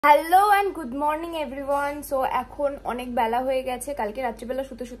Hello and good morning everyone. So এখন অনেক বেলা হয়ে গেছে, কালকে রাত্রিবেলা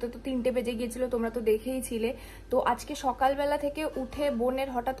শুতে শুতে তো 3টে বেজে গিয়েছিল, তোমরা তো দেখেইছিলে। তো আজকে সকালবেলা থেকে উঠে বোনের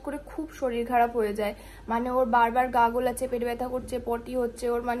হঠাৎ করে খুব শরীর খারাপ হয়ে যায়, মানে ওর বারবার গা গোলাচ্ছে, পেট ব্যথা করছে, পটি হচ্ছে,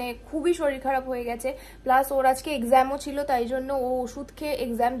 ওর মানে খুবই শরীর খারাপ হয়ে গেছে। প্লাস ওর আজকে এক্সামও ছিল, তাই জন্য ও ওষুধ খেয়ে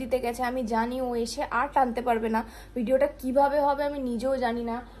এক্সাম দিতে গেছে। আমি জানি ও এসে আর টানতে পারবে না, ভিডিওটা কিভাবে হবে আমি নিজেও জানি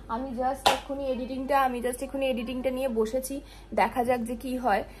না। আমি জাস্ট এক্ষুনি এডিটিংটা নিয়ে বসেছি, দেখা যাক যে কি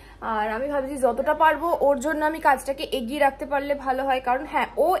হয়। আর আমি ভাবছি যতটা পারবো ওর জন্য আমি কাজটাকে এগিয়ে রাখতে পারলে ভালো হয়, কারণ হ্যাঁ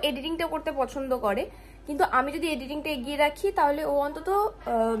ও এডিটিংটা করতে পছন্দ করে, কিন্তু আমি যদি এডিটিংটা এগিয়ে রাখি তাহলে ও অন্তত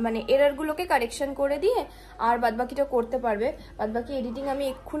মানে এররগুলোকে কারেকশন করে দিয়ে আর বাদবাকিটা করতে পারবে। বাদবাকি এডিটিং আমি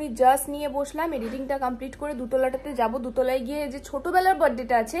এক্ষুনি জাস্ট নিয়ে বসলাম, এডিটিংটা কমপ্লিট করে দুতলাটাতে যাব। দুতলায় গিয়ে যে ছোটবেলার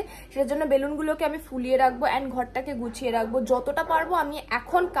বার্থডেটা আছে সেটার জন্য বেলুনগুলোকে আমি ফুলিয়ে রাখবো অ্যান্ড ঘরটাকে গুছিয়ে রাখবো। যতটা পারবো আমি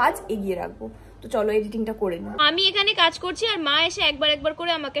এখন কাজ এগিয়ে রাখবো। তো চলো এডিটিংটা করে নিই। আমি এখানে কাজ করছি আর মা এসে একবার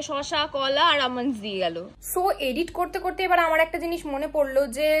করে আমাকে শসা, কলা আর আমন্ডস দিয়ে গেল। সো এডিট করতে করতে এবার আমার একটা জিনিস মনে পড়লো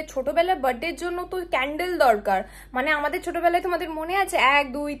যে ছোটবেলার বার্থডের জন্য তো ক্যান্ডেল দরকার। মানে আমাদের ছোটবেলায় তোমাদের মনে আছে 1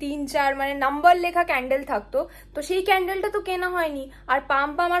 2 3 4 মানে নাম্বার লেখা ক্যান্ডেল থাকতো, তো সেই ক্যান্ডেলটা তো কেনা হয়নি। আর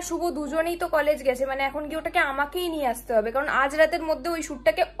পাম্পাম আর শুভ দুজনেই তো কলেজ গেছে, মানে এখন কি ওটাকে আমাকেই নিয়ে আসতে হবে, কারণ আজ রাতের মধ্যে ওই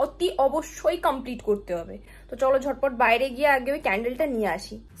শ্যুটটাকে অতি অবশ্যই কমপ্লিট করতে হবে। তো চলো ঝটপট বাইরে গিয়ে আগে ওই ক্যান্ডেলটা নিয়ে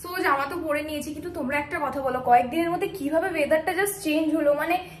আসি। সো জামা তো পরে নিয়েছি, কিন্তু তোমরা একটা কথা বলো, কয়েকদিনের মধ্যে কিভাবে ওয়েদারটা জাস্ট চেঞ্জ হলো।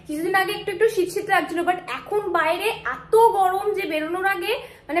 মানে কিছুদিন আগে একটু শীত শীত লাগছিল, বাট এখন বাইরে এত গরম যে বেরোনোর আগে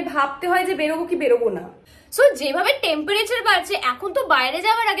মানে ভাবতে হয় যে বেরোবো কি বেরোবো না। সো যেভাবে টেম্পারেচার বাড়ছে এখন তো বাইরে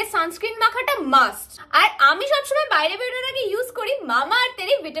যাওয়ার আগে সানস্ক্রিন মাখাটা মাস্ট। আর আমি সবসময় বাইরে বেরোনোর আগে ইউজ করি মামা আর্থের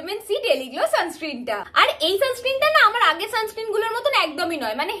ভিটামিন সি ডেলি গ্লো সানস্ক্রিনটা। আর এই সানস্ক্রিনটা না আমার আগের সানস্ক্রিন গুলোর মতন একদমই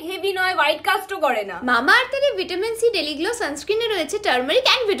নয়, মানে হেভি নয়, হোয়াইট কাস্টও করে না। মামা আর্থের ভিটামিন সি ডেলি গ্লো সানস্ক্রিনে রয়েছে টার্মারিক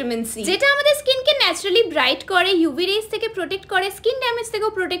এন্ড ভিটামিন সি, যেটা আমাদের স্কিনকে ন্যাচারালি ব্রাইট করে, ইউভি রেজ থেকে প্রোটেক্ট করে, স্কিন ড্যামেজ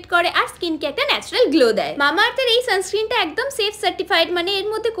থেকেও প্রোটেক্ট করে, আর স্কিনকে একটা ন্যাচারাল গ্লো দেয়। মামা আর্থের এই সানস্ক্রিনটা একদম সেফ সার্টিফাইড, মানে এর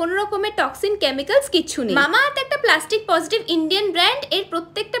মধ্যে কোনো রকমের টক্সিন কেমিক্যালস কিচ্ছু নেই। মামা আর্থ একটা প্লাস্টিক পজিটিভ ইন্ডিয়ান ব্র্যান্ড, এর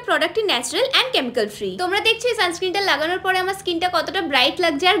প্রত্যেকটা প্রোডাক্টই ন্যাচারাল এন্ড কেমিক্যাল ফ্রি। তোমরা দেখছো এই সানস্ক্রিনটা লাগানোর পরে আমার স্কিনটা কতটা ব্রাইট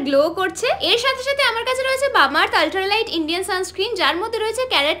লাগছে আর গ্লো করছে। এর সাথে সাথে আমার কাছে রয়েছে মামা আর্থ আল্ট্রালাইট ইন্ডিয়ান সানস্ক্রিন, যার মধ্যে রয়েছে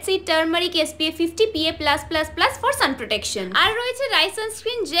carat seed, turmeric, SPF 50, PA+++ for sun protection. আর রয়েছে rice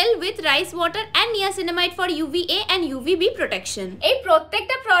sunscreen jail with rice water and niacinamide for UVA and UVB protection. এই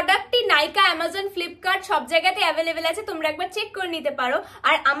প্রত্যেকটা প্রোডাক্টই নাইকা, অ্যামাজন, ফ্লিপকার্ট সব জায়গাতে অ্যাভেলেবেল আছে, তোমরা একবার চেক করে নিতে পারো।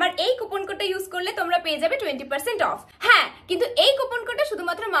 আর আমার এই কুপন কোডটা ইউজ করলে তোমরা পেয়ে যাবে 20% অফ। হ্যাঁ, কিন্তু এই কুপন কোডটা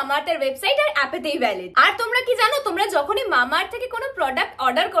শুধুমাত্র মামা আর্থের ওয়েবসাইট আর অ্যাপেতেই ভ্যালিড। আর তোমরা কি জানো, তোমরা যখনই মামা আর্থ থেকে কোনো প্রোডাক্ট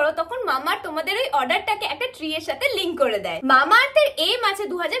অর্ডার করো তখন মামা আর্থ তোমাদের ওই অর্ডারটাকে একটা ট্রি এর সাথে লিংক করে দেয়। মামা আর্থের এইম আছে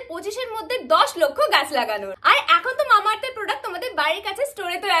 2025 এর মধ্যে 10 লক্ষ গাছ লাগানোর। আর এখন তো মামা আর্থের প্রোডাক্ট তোমাদের বাড়ির কাছে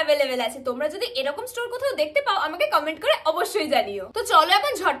স্টোরে তো অ্যাভেলেবেল আছে। তোমরা যদি এরকম স্টোর কোথাও দেখতে পাও আমাকে কমেন্ট করে অবশ্যই জানিও। তো চলো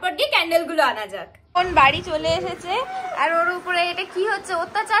এখন ঝটপট গিয়ে ক্যান্ডেল গুলো আনা যাক। কোন বাড়ি চলে এসেছে আর ওর উপরে এটা কি হচ্ছে,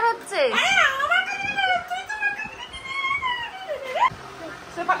 অত্যাচার হচ্ছে।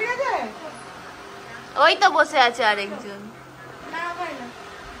 ওই তো বসে আছে আরেকজন।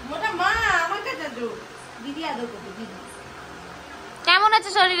 কেমন আছে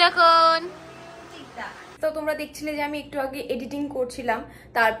শরীর এখন? তো তোমরা দেখছিলে যে আমি একটু আগে এডিটিং করছিলাম,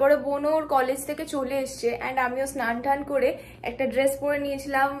 তারপরে বোন ওর কলেজ থেকে চলে এসছে অ্যান্ড আমিও স্নান টান করে একটা ড্রেস পরে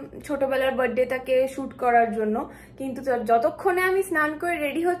নিয়েছিলাম ছোটবেলার বার্থডেটাকে শ্যুট করার জন্য। কিন্তু যতক্ষণে আমি স্নান করে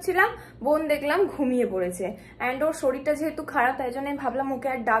রেডি হচ্ছিলাম বোন দেখলাম ঘুমিয়ে পড়েছে, অ্যান্ড ওর শরীরটা যেহেতু খারাপ তাই জন্য আমি ভাবলাম ওকে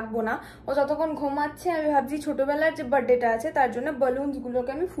আর ডাকবো না। ও যতক্ষণ ঘুমাচ্ছে আমি ভাবছি ছোটবেলার যে বার্থডেটা আছে তার জন্য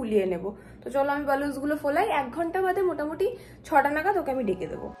বালুনসগুলোকে আমি ফুলিয়ে নেব। তো চলো আমি বালুনসগুলো ফোলাই, 1 ঘন্টা বাদে মোটামুটি 6টা নাগাদ ওকে আমি ডেকে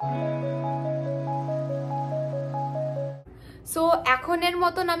দেবো। সো এখনের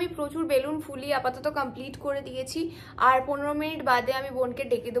মতন আমি প্রচুর বেলুন ফুলি আপাতত কমপ্লিট করে দিয়েছি, আর 15 মিনিট বাদে আমি বোনকে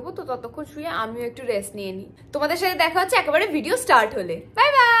ডেকে দেবো। তো ততক্ষণ শুয়ে আমিও একটু রেস্ট নিয়ে নিই। তোমাদের সাথে দেখা হচ্ছে একেবারে ভিডিও স্টার্ট হলে। Bye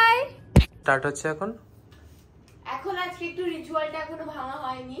bye. স্টার্ট হচ্ছে এখন আজকে একটু রিচুয়ালটা এখনো ভাঙা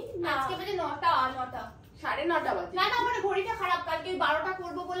হয়নি। আজকে বাজে 9টা 9:30 বাজে। না আমার ঘড়িটা খারাপ, কালকে 12টা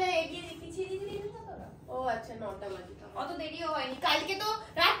করবো বলে এগিয়ে পিছিয়ে দিয়ে ও আচ্ছা 9টা বাজে, অত দেরিও হয়নি। কালকে তো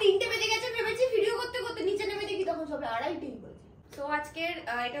রাত 3টে বেজে গেছে, ভেবেছি ভিডিও করতে করতে নিচে নেমে দেখি তখন সব 2:30 বাজে। তো আজকের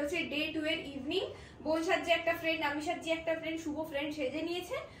এটা হচ্ছে ডে 2 এর ইভিনিং। বোন সাজে একটা ফ্রেন্ড, আমি সাজে একটা ফ্রেন্ড, শুভ ফ্রেন্ড সেজে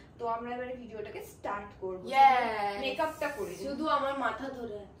নিয়েছে। তো আমরা এবারে ভিডিওটাকে স্টার্ট করব। মেকআপটা করে শুধু আমার মাথা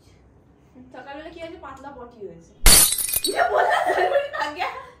ধরে আছে। সকালবেলা কি হয়েছে, পাতলা পটি হয়েছে।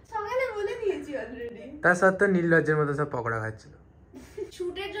 সকালে বলে দিয়েছি অলরেডি। তার সত্ত্বেও নির্লজ্জের মতো সব পকোড়া খাচ্ছিল।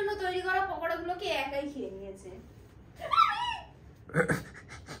 শুটের জন্য তৈরি করা পকোড়াগুলোকে একাই খেয়ে নিয়েছে।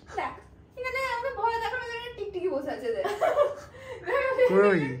 দেখ এখানে আমাকে ভয় দেখানোর জন্য টিকটিকি বসে আছে।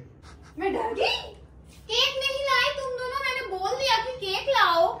 কই मैं डर गई। केक नहीं लाए तुम दोनों, मैंने बोल दिया कि केक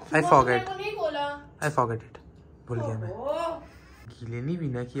लाओ। I forget. को नहीं बोला। I forget it. भूल गया मैं। गीले नहीं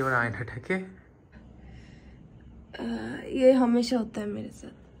बिना कि और आईना ढके। ये हमेशा होता है मेरे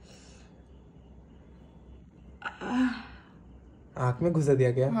साथ। आँख में घुसा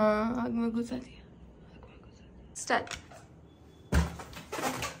दिया क्या? हाँ, आग में घुसा दिया। स्टार्ट।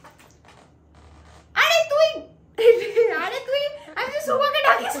 अरे तू আমি তো সুবাকে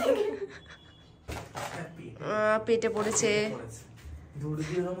ডাকিছি। পেটে পড়েছে।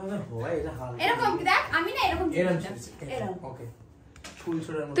 এরকম দেখ, আমি না এরকম ওকে ফুল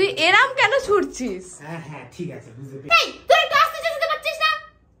ছোড়ার মতো। তুই এরাম কেন ছুটছিস? হ্যাঁ হ্যাঁ ঠিক আছে বুঝতে পেরেছি। এই তুই একটু আস্তে যেতে পারছিস না?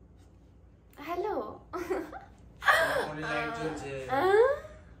 হ্যালো। ফোনে লাইট জ্বলছে।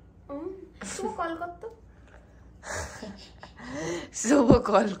 তুই কল কর তো। শুভ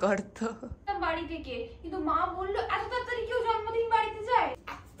কল করতো। বাড়ি থেকে কিন্তু মা বললো এত তাড়াতাড়ি কেউ জন্মদিন বাড়িতে যায়।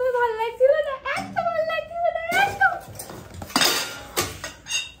 এত ভালো লাগছিল না, এত ভালো লাগছিল না, এত।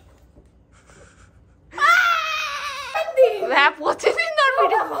 প্রতিদিন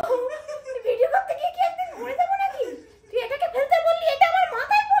তোর ভিডিও করতে গিয়ে কি একদিন মরে যাবো নাকি? তুই এটাকে ফেলতে বললি, এটা আমার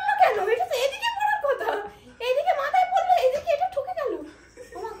মাথায় পড়লো কেন? এটা তো এদিকে পড়ার কথা, এইদিকে মাথায় পড়লো, এইদিকে এটা ঠকে গেল।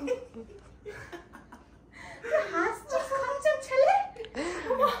 হাসছিস খাচ্ছিস ছেলে।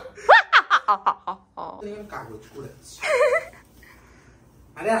 কাগজ কুড়াচ্ছি।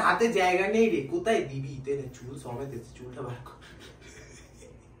 আরে আর হাতে জায়গা নেই রে, কোথায় দিবি? তেনে চুল সমেত এসে চুলটা বার কর।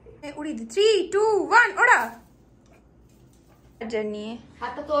 উড়ি দি 3 2 1 ওড়া। চার্জার নিয়ে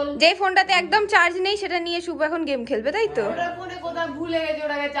হাতটা তোল। যে ফোনটাতে একদম চার্জ নেই সেটা নিয়ে শুভ এখন গেম খেলবে, তাই তো? ওটা ফোনে কোথায় ভুলে গেছে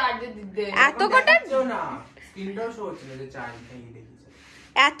ওটাকে চার্জে দিতে। এত কটা না স্ক্রিনটাও শো হচ্ছে না যে চার্জ নেই দেখিস।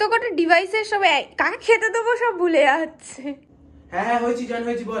 এত কটা ডিভাইসের সব কাকে খেতে দেবো সব ভুলে যাচ্ছে। হ্যাঁ হ্যাঁ হয়েছি জান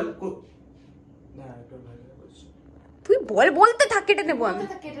হয়েছি বল। না একটু ভালো করছিস। তুই বল, বলতে থাক, কেটে নেবো আমি।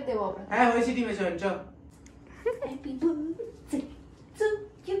 কেটে দেবো আমরা। হ্যাঁ হয়েছি টিমে চল চল। Happy birthday to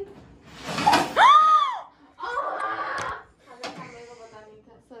you.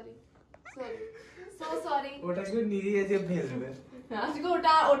 ওটা কি নিজে এসে ফেলবে? আজকে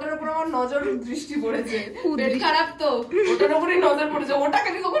ওটার উপর আমার নজর দৃষ্টি পড়েছে। পেট খারাপ তো, ওটার উপরই নজর পড়েছে। ওটাকে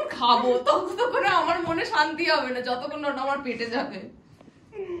আমি কখন খাবো তখন আমার মনে শান্তি হবে না যতক্ষণ না ওটা আমার পেটে যাবে।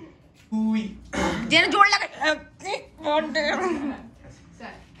 তুই যেন জোর লাগে।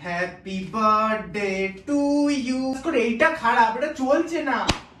 Happy birthday to you. করে এইটা খারাপ, এটা চলছে না।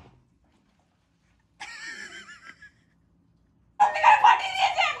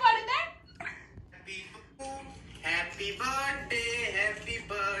 Happy birthday happy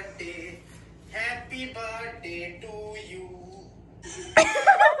birthday happy birthday to you.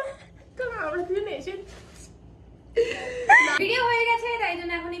 Video হয়ে গেছে তাই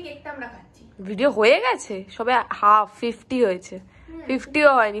জন্য এখন এই কেকটা আমরা খাচ্ছি। ভিডিও হয়ে গেছে, সবে হাফ 50 হয়েছে,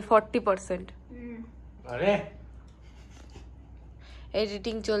 50ও হয়নি, 40%। আরে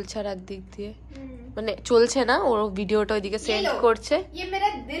এডিটিং চলছে আর একদিক দিয়ে, মানে চলছে না, ওর ভিডিওটা ওইদিকে সেন্ড করছে। ये मेरा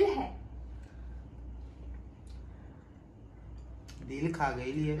दिल है। दिल खा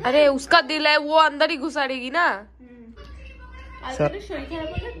गई लिए। अरे उसका दिल है, वो अंदर ही घुसा रहेगी ना। আজকে শরীর খারাপ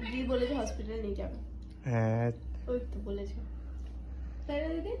হলে দিদি বলেছে হসপিটালে নিয়ে যাবে। হ্যাঁ ওই তো বলেছে তাই না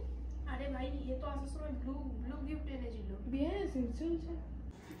দিদি? আরে ভাই ये तो আসার সময় ব্লু গিফট এনেছিল। বিয়ে চলছে।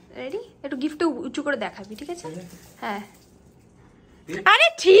 রেডি? একটু গিফট উঁচু করে দেখাবি, ঠিক আছে? হ্যাঁ আরে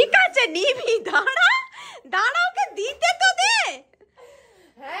ঠিক আছে, নিবি, দাঁড়া দাঁড়া, ওকে দিতে তো দে।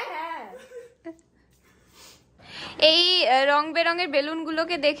 হ্যাঁ হ্যাঁ এই রং বেরঙের বেলুন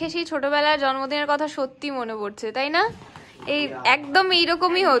গুলোকে দেখে সেই ছোটবেলার জন্মদিনের কথা সত্যি মনে পড়ছে, তাই না? এই একদম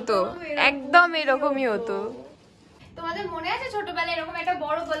এইরকমই হতো, একদম এরকমই হতো। তোমাদের মনে আছে ছোটবেলায় এরকম একটা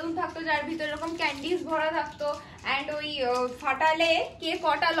বড় বেলুন থাকতো যার ভিতরে এরকম ক্যান্ডিজ ভরা থাকতো, এন্ড ওই ফাটালে কে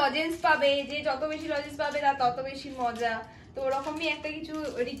কটা লজেন্স পাবে, যে যত বেশি লজেন্স পাবে তার তত বেশি মজা। তো ওরকমই একটা কিছু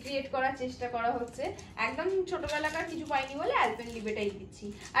রিক্রিয়েট করার চেষ্টা করা হচ্ছে। একদম ছোটবেলাকার কিছু পাইনি বলে আলপেনলিবেটাই দিচ্ছি।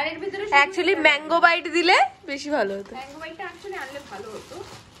 আর এর ভিতরে অ্যাকচুয়ালি ম্যাঙ্গো বাইট দিলে বেশি ভালো হতো। ম্যাঙ্গো বাইটটা অ্যাকচুয়ালি আনলে ভালো হতো।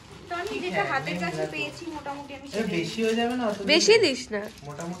 তো আমি যেটা হাতের কাছে পেয়েছি মোটামুটি আমি বেশি হয়ে যাবে না? বেশি দিস না,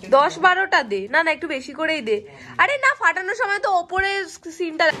 মোটামুটি 10-12টা দে। না না একটু বেশি করেই দে। আরে না, ফাটানোর সময় তো ওপরে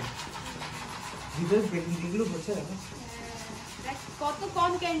সিনটা ভিতরে বেকিংগুলো বসে রাখো। কত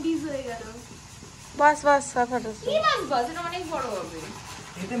কম ক্যান্ডিজ হয়ে গেল। বাস বাস ফাটাস। কি বাস এটা অনেক বড় হবে।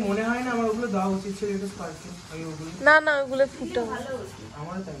 এতে মনে হয় না আমার ওগুলো দেওয়া উচিত ছিল, এটা স্পার্কিং। আমি ওগুলো না না ওগুলো ফুটা ভালো হতো।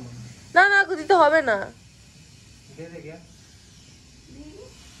 আমার তাই মনে হয়। না না দিতে হবে না, দে দে গিয়া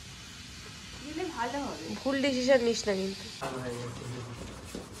দিলে ভালো হবে। ভুল ডিসিশন নিস না কিন্তু।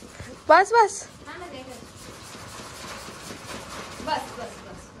 বাস বাস না না দেখো বাস বাস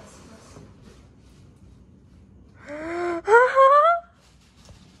বাস বাস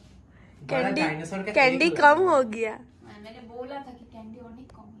कैंडी कम हो गया। मैंने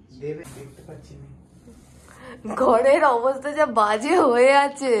দেবে দেখতে পাচ্ছি না ঘরের অবস্থা যা বাজে হয়ে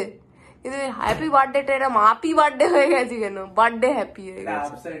আছে, কিন্তু হ্যাপি বার্থডেটা এরকম হ্যাপি বার্থডে হয়ে গেছে কেন? বার্থডে হ্যাপি হয়ে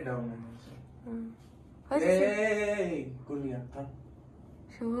গেছে। আপসাইড ডাউন এই কুনিয়া থাম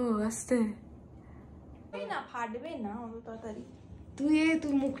শুভ আস্তে না ফাটবে না অত তাড়াতাড়ি।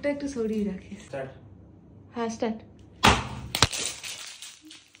 তুই মুখটা একটু সরিয়ে রাখিস। স্টার্ট হ্যাঁ স্টার্ট।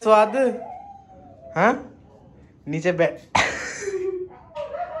 स्वाद हाँ नीचे बैठ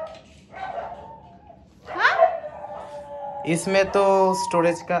इसमें तो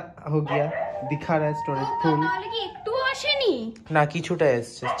स्टोरेज का हो गया, दिखा रहा है स्टोरेज फुल তাহলে কি একটু আসেনি? না কিছুটা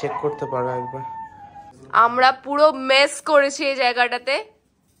এসছে, চেক করতে পারো একবার। আমরা পুরো মেস করেছি এই জায়গাটাতে,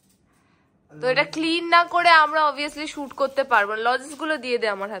 তো এটা ক্লিন না করে আমরা অবভিয়াসলি শুট করতে পারবো না। লজিস গুলো দিয়ে দে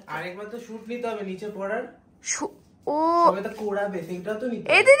আমার হাতে। আরেকবার তো শুট নিতে হবে নিচে পড়ার, ও তবে তো কোড়াবে, সেটা তো নিতে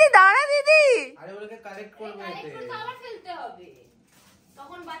এই দিদি দাঁড়া দিদি, আরে ওটাকে কালেক্ট করবে এতে আবার ফেলতে হবে,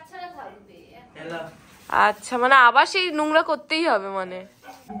 তখন বাচ্চারা থাকবে। হেলা। আচ্ছা মানে আবার সেই নোংরা করতেই হবে মানে।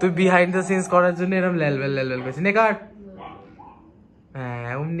 তুই বিহাইন্ড দ্য সিনস করার জন্য এরকম লেল করছিস নে কাট।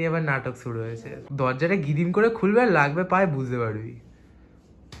 হ্যাঁ অমনি এবার নাটক শুরু হয়েছে, দরজাটা গিদিম করে খুলবে আর লাগবে পায়ে, বুঝতে পারবি।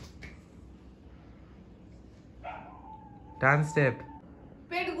 টার্ন স্টেপ,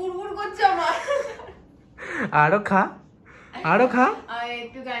 পেট গুড়গুড় করছে আমার। আরো খা আরো খা। আর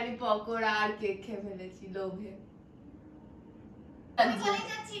একটু গাড়ি পকোড়া আর কেক খেয়ে ফেলেছি লোভে। আমি চলে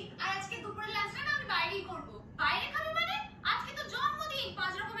যাচ্ছি, আর আজকে দুপুরের লাঞ্চটা না আমি বাইরেই করব। বাইরে খাবি মানে? আজকে তো জন্মদিন,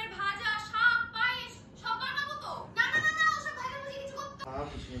 5 রকমের ভাজা, শাক, পায়েস সব বানাবো তো। না না না না, ওসব ভাজাভুজি কিছু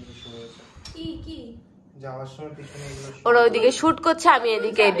করতে। কি কি? যাওয়ার সময় পিছনে এগুলো ওরা ওইদিকে শুট করছে, আমি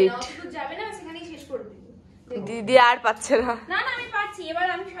এদিকে এডিট। তুই যাবে না, সেখানেই শেষ করবি। দিদি আর পাচ্ছে না, না না আমি পারছি, এবার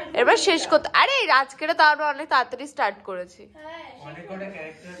আমি এবার শেষ করতে। আরে আজকেটা তো আরো অনেক তাড়াতাড়ি স্টার্ট করেছি। হ্যাঁ অনেক কটা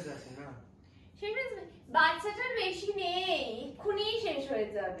ক্যারেক্টারস আছে না, বাচ্চাটার বেশি নেই, এক্ষুনি শেষ হয়ে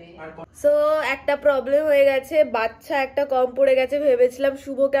যাবে। সো একটা প্রবলেম হয়ে গেছে, বাচ্চা একটা কম পড়ে গেছে। ভেবেছিলাম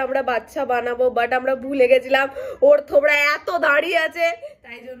শুভকে আমরা বাচ্চা বানাবো, বাট আমরা ভুলে গেছিলাম ওর থোবড়া এত দাড়ি আছে,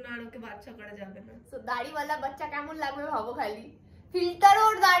 তাই জন্য আর ওকে বাচ্চা করা যাবে না। তো দাড়িওয়ালা বাচ্চা কেমন লাগবে ভাবো খালি, ফিল্টার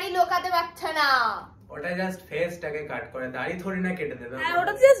ওর দাড়ি লোকাতে পারছে না। ওটা জাস্ট ফেসটাকে কাট করে, দাড়ি থোড়ি না কেটে দেবে। হ্যাঁ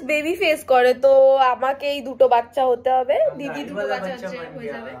ওটা জাস্ট বেবি ফেস করে। তো আমাকে এই দুটো বাচ্চা হতে হবে, দিদি দুটো বাচ্চা হয়ে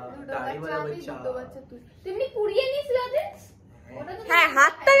যাবে। দুটো বাচ্চা তুই তেমনি কুড়িয়ে নিস লাদে, ওটা তো হ্যাঁ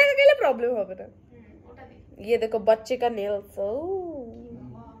হাতটা গেলে প্রবলেম হবে না। ওটা দে। ये देखो बच्चे का नेल्स,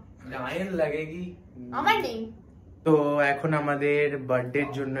 নাইন লাগেগি। আমার নেই। তো এখন আমাদের বার্থডের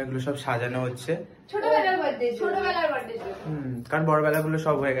জন্য এগুলো সব সাজানো হচ্ছে। ছোটবেলার বার্থডে, ছোটবেলার বার্থডে। কারণ বড়বেলা গুলো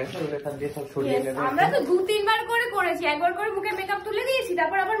সব হয়ে গেছে, ওগুলো এখান দিয়ে সব সরিয়ে নেবে। আমরা তো 2-3 বার করে করেছি, একবার করে মুখে মেকআপ তুলে দিয়েছি,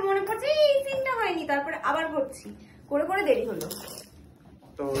 তারপর আবার মনে পড়ছে এই সিনটা হয়নি, তারপর আবার করছি, করে করে দেরি হলো।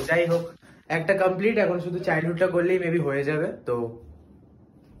 তো যাই হোক একটা কমপ্লিট, এখন শুধু চাইল্ডহুডটা করলেই মেবি হয়ে যাবে। তো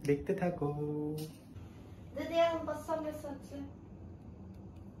দেখতে থাকো। দিদি এখন পছন্দ হচ্ছে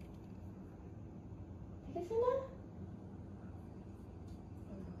দেখেছ না,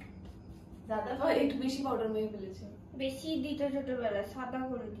 দাদা ভাই একটু বেশি পাউডার মেরে ফেলেছে। বেশি দিত ছোটবেলা, সাদা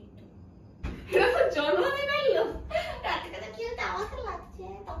করে দিত। জন্মদিন আইলো, রাতে কথা কিউট আমাকে লাগছে,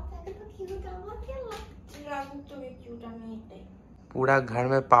 তখন তো কিউট আমাকে লাগছে। রাতে তো কিউট আমি এটাই। पूरा घर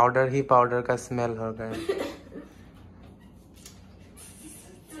में पाउडर ही पाउडर का स्मेल हो गया।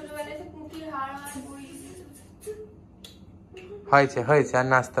 হয়েছে আর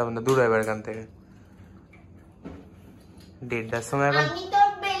নাচতে হবে না, দূর এবার এখান থেকে। 1:30টার সময় এখন আমি তো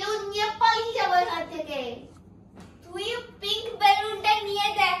বেলুন নিয়ে পালিয়ে যাবো এখান থেকে। তুই পিঙ্ক বেলুনটা নিয়ে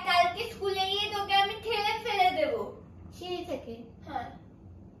দেখ, কালকে স্কুলে গিয়ে তোকে আমি ঠেলে ফেলে দেব সিঁড়ি থেকে। হ্যাঁ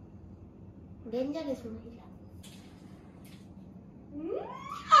ডেঞ্জারাস মহিলা।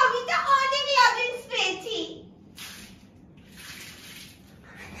 আমি তো অনেক লজেন্স পেয়েছি।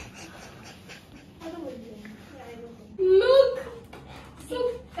 লুক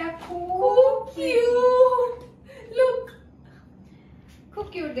খুব কিউট, লুক খুব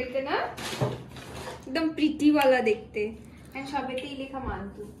কিউট দেখতে না, একদম প্রিটি वाला দেখতে। এন্ড সবেতেই লেখা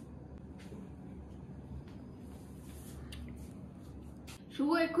মান্তু।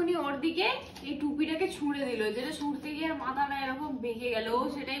 শুভ এক্ষুনি ওর দিকে এই টুপিটাকে ছুঁড়ে দিল, যেটা ছুঁড়তে গিয়ে আর মাথাটা এরকম বেঁকে গেল। ও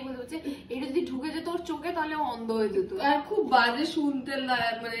সেটাই বলছে এটা যদি ঢুকে যেত ওর চোখে তাহলে ও অন্ধ হয়ে যেত। আর খুব বাজে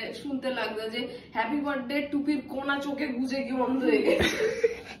শুনতে লাগলো যে হ্যাপি বার্থডে টুপির কোনা চোখে গুজে কি অন্ধ হয়ে গেছে।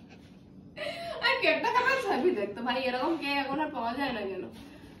 আর কেকটা কেমন ছবি দেখতো ভাই, এরকম কেক এখন আর পাওয়া যায় না কেন?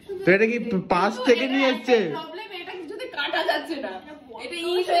 তো এটা কি পাশ থেকে নিয়ে এসেছে? প্রবলেম এটা কিছুতে কাটা যাচ্ছে না, এটা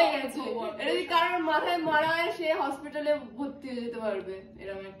ইজ হয়ে গেছে। এটা যদি কারোর মাথায় মারা হয় সে হসপিটালে ভর্তি হয়ে যেতে পারবে,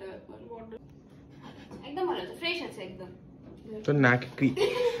 এরকম একটা ব্যাপার। একদম ভালো আছে, ফ্রেশ আছে একদম। তো নাক কি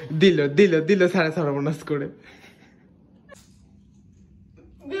দিল সারা সর্বনাশ করে।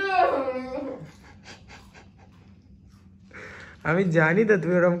 আমি জানি তো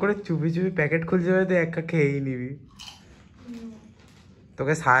তুই ওরকম করে চুপি চুপি প্যাকেট খুলছে হয়তো একটা খেয়েই নিবি।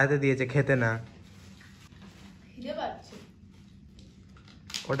 তোকে সাজাতে দিয়েছে, খেতে না। খিদে পাচ্ছে।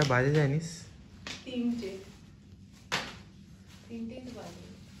 ওটা বাজে জানিস?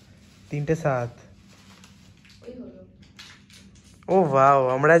 3:07। ও বাও,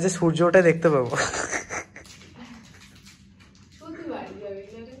 আমরা আজ সূর্যটা দেখতে পাবো।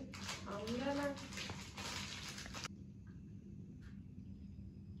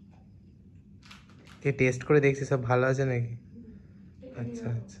 টেস্ট করে দেখছি সব ভালো আছে নাকি। আচ্ছা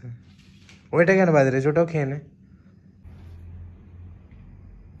আচ্ছা, ওইটা কেন বাজে রে, ওটাও খেয়ে নে।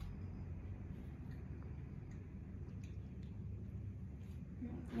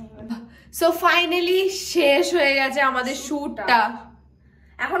 সো ফাইনালি শেষ হয়ে গেছে আমাদের শুটটা।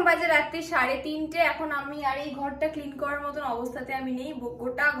 এখন বাজে রাত্রি 3:30। এখন আমি আর এই ঘরটা ক্লিন করার মতন অবস্থাতে আমি নেই,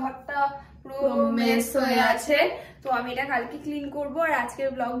 গোটা ঘরটা পুরো মেস হয়ে আছে। তো আমি এটা কালকে ক্লিন করব। আর আজকের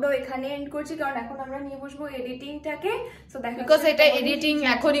ব্লগটাও এখানে এন্ড করছি, কারণ এখন আমরা নিয়ে বসবো এডিটিংটাকে। সো দেখো, বিকজ এটা এডিটিং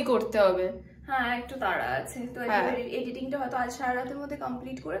এখনই করতে হবে। হ্যাঁ, একটু তাড়া আছে। তো এডিটিংটা হয়তো আজ সারা রাতের মধ্যে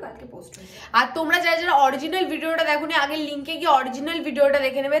কমপ্লিট করে কালকে পোস্ট হবে। আর তোমরা যারা যারা অরিজিনাল ভিডিওটা দেখোনি, আগে লিংকে গিয়ে অরিজিনাল ভিডিওটা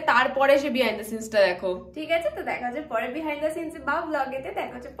দেখে নেবে, তারপরে সে বিহাইন্ড দ্য সিনসটা দেখো। ঠিক আছে, তো দেখা যাচ্ছে পরে বিহাইন্ড দ্য সিনস বা ব্লগেতে,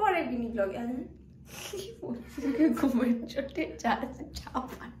 দেখা যাচ্ছে পরে মিনি ব্লগে। ঘুমের চোটে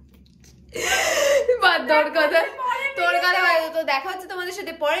তোর কথা তো দেখা হচ্ছে তোমাদের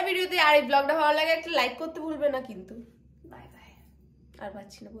সাথে পরের ভিডিওতে। আর এই ব্লগটা ভালো লাগে একটা লাইক করতে ভুলবে না কিন্তু। Bye bye. আর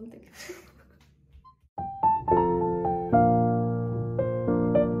পাচ্ছি না বলতে।